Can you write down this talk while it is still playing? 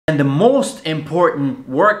And the most important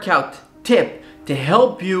workout tip to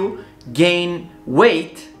help you gain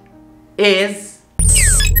weight is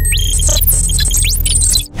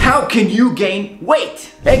how can you gain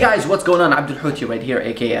weight? Hey guys, what's going on? Abdul Houti right here,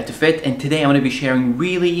 aka Attofit, and today I'm going to be sharing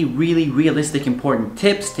really realistic important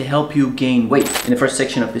tips to help you gain weight. In the first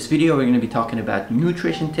section of this video, we're going to be talking about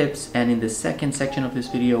nutrition tips, and in the second section of this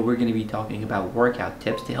video, we're going to be talking about workout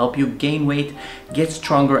tips to help you gain weight, get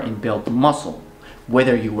stronger, and build muscle,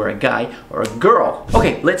 whether you were a guy or a girl.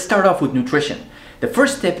 Okay, let's start off with nutrition. The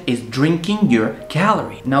first tip is drinking your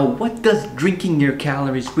calories. Now, what does drinking your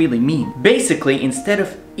calories really mean? Basically, instead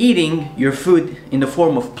of eating your food in the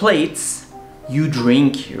form of plates, you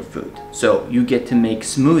drink your food. So you get to make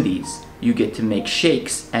smoothies, you get to make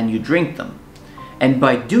shakes, and you drink them. And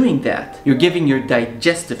by doing that, you're giving your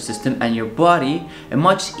digestive system and your body a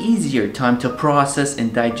much easier time to process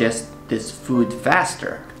and digest this food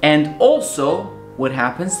faster. And also, what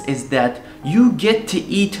happens is that you get to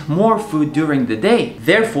eat more food during the day.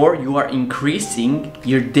 Therefore, you are increasing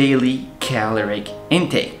your daily caloric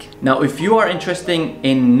intake. Now, if you are interested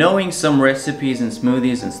in knowing some recipes and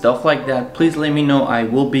smoothies and stuff like that, please let me know. I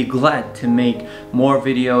will be glad to make more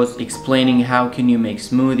videos explaining how can you make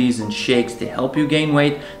smoothies and shakes to help you gain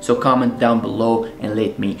weight. So comment down below and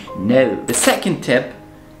let me know. The second tip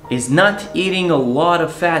is not eating a lot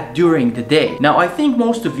of fat during the day. Now, I think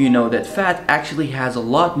most of you know that fat actually has a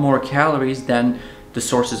lot more calories than the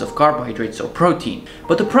sources of carbohydrates or protein.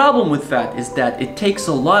 But the problem with fat is that it takes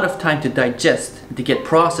a lot of time to digest, to get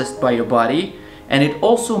processed by your body, and it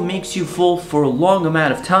also makes you full for a long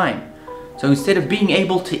amount of time. So instead of being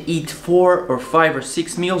able to eat 4 or 5 or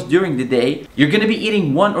 6 meals during the day, you're gonna be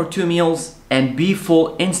eating 1 or 2 meals and be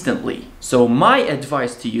full instantly. So my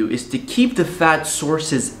advice to you is to keep the fat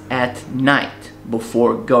sources at night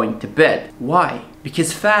before going to bed. Why?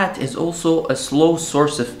 Because fat is also a slow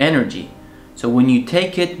source of energy. So when you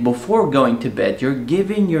take it before going to bed, you're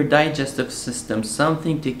giving your digestive system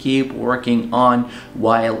something to keep working on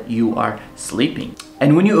while you are sleeping.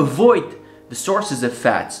 And when you avoid the sources of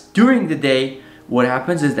fats during the day, what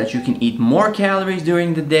happens is that you can eat more calories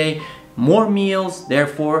during the day, more meals,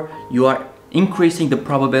 therefore you are increasing the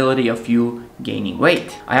probability of you gaining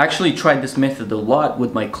weight. I actually tried this method a lot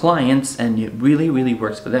with my clients and it really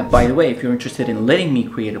works for them. By the way, if you're interested in letting me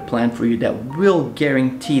create a plan for you that will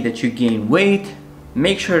guarantee that you gain weight,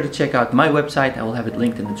 make sure to check out my website. I will have it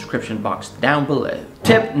linked in the description box down below.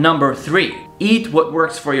 Tip number 3. Eat what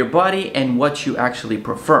works for your body and what you actually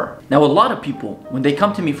prefer. Now, a lot of people, when they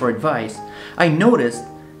come to me for advice, I noticed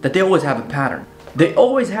that they always have a pattern. They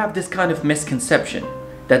always have this kind of misconception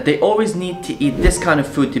that they always need to eat this kind of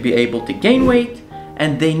food to be able to gain weight,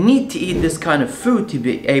 and they need to eat this kind of food to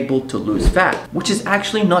be able to lose fat, which is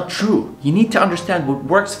actually not true. You need to understand what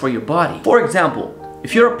works for your body. For example,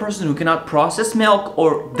 if you're a person who cannot process milk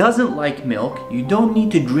or doesn't like milk, you don't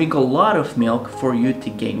need to drink a lot of milk for you to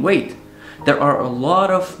gain weight. There are a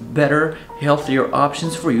lot of better, healthier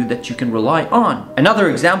options for you that you can rely on. Another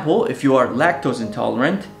example, if you are lactose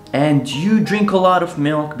intolerant and you drink a lot of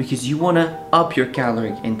milk because you want to up your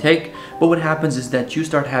caloric intake, but what happens is that you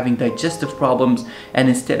start having digestive problems, and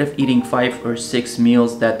instead of eating 5 or 6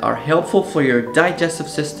 meals that are helpful for your digestive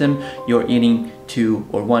system, you're eating 2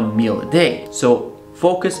 or 1 meal a day. So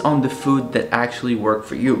focus on the food that actually work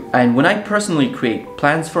for you. And when I personally create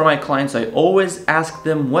plans for my clients, I always ask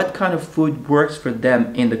them what kind of food works for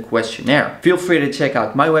them in the questionnaire. Feel free to check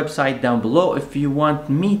out my website down below if you want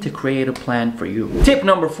me to create a plan for you. Tip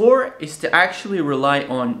number 4 is to actually rely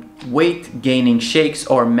on weight gaining shakes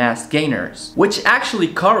or mass gainers, which actually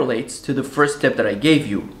correlates to the first tip that I gave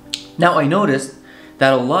you. Now, I noticed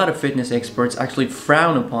that a lot of fitness experts actually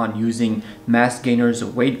frown upon using mass gainers or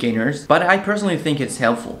weight gainers, but I personally think it's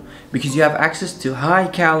helpful because you have access to high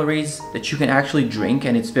calories that you can actually drink,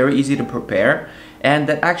 and it's very easy to prepare, and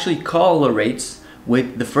that actually correlates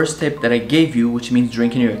with the first tip that I gave you, which means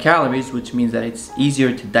drinking your calories, which means that it's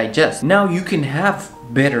easier to digest. Now you can have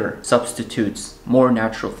better substitutes, more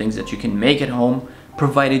natural things that you can make at home,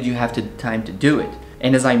 provided you have the time to do it.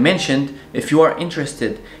 And as I mentioned, if you are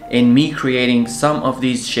interested in me creating some of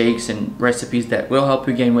these shakes and recipes that will help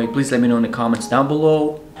you gain weight, please let me know in the comments down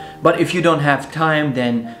below. But if you don't have time,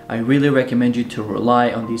 then I really recommend you to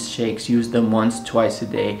rely on these shakes. Use them once, twice a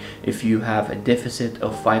day. If you have a deficit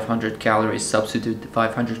of 500 calories, substitute the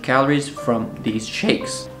 500 calories from these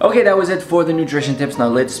shakes. Okay, that was it for the nutrition tips. Now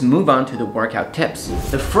let's move on to the workout tips.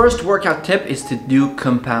 The first workout tip is to do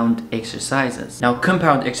compound exercises. Now,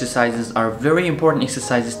 compound exercises are very important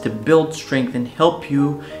exercises to build strength and help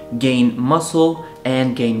you gain muscle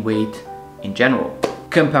and gain weight in general.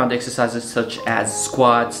 compound exercises such as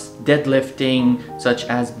squats, deadlifting, such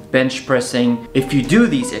as bench pressing. If you do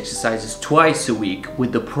these exercises twice a week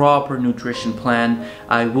with the proper nutrition plan,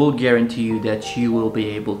 I will guarantee you that you will be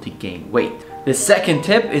able to gain weight. The second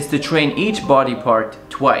tip is to train each body part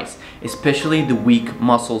twice, especially the weak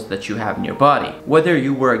muscles that you have in your body. Whether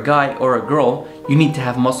you were a guy or a girl, you need to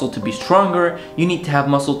have muscle to be stronger, you need to have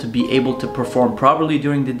muscle to be able to perform properly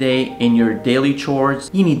during the day in your daily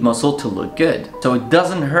chores, you need muscle to look good. So it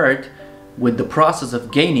doesn't hurt with the process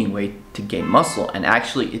of gaining weight to gain muscle, and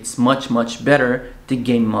actually it's much better to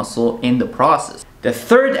gain muscle in the process. The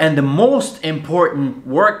third and the most important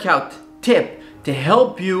workout tip to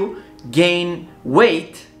help you gain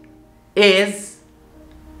weight is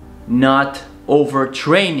not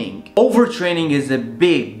overtraining. Overtraining is a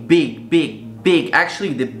big,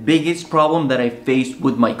 actually the biggest problem that I faced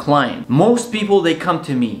with my client. Most people, they come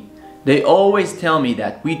to me, they always tell me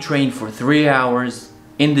that we train for 3 hours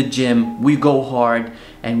in the gym, we go hard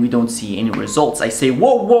and we don't see any results. I say,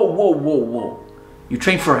 whoa. You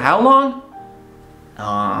train for how long?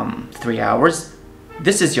 3 hours.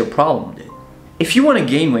 This is your problem, dude. If you want to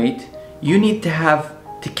gain weight, you need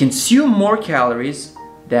to consume more calories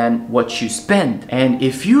than what you spend. And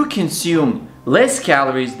if you consume less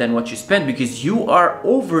calories than what you spend because you are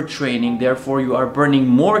overtraining, therefore you are burning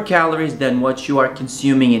more calories than what you are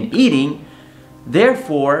consuming and eating,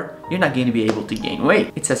 therefore you're not going to be able to gain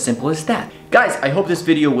weight. It's as simple as that. Guys, I hope this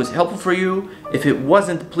video was helpful for you. If it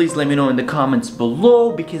wasn't, please let me know in the comments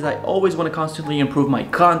below, because I always want to constantly improve my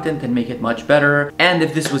content and make it much better. And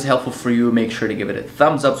if this was helpful for you, make sure to give it a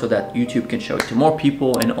thumbs up so that YouTube can show it to more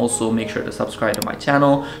people, and also make sure to subscribe to my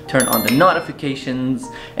channel, turn on the notifications,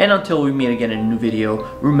 and until we meet again in a new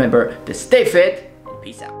video, remember to stay fit and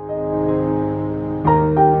peace out.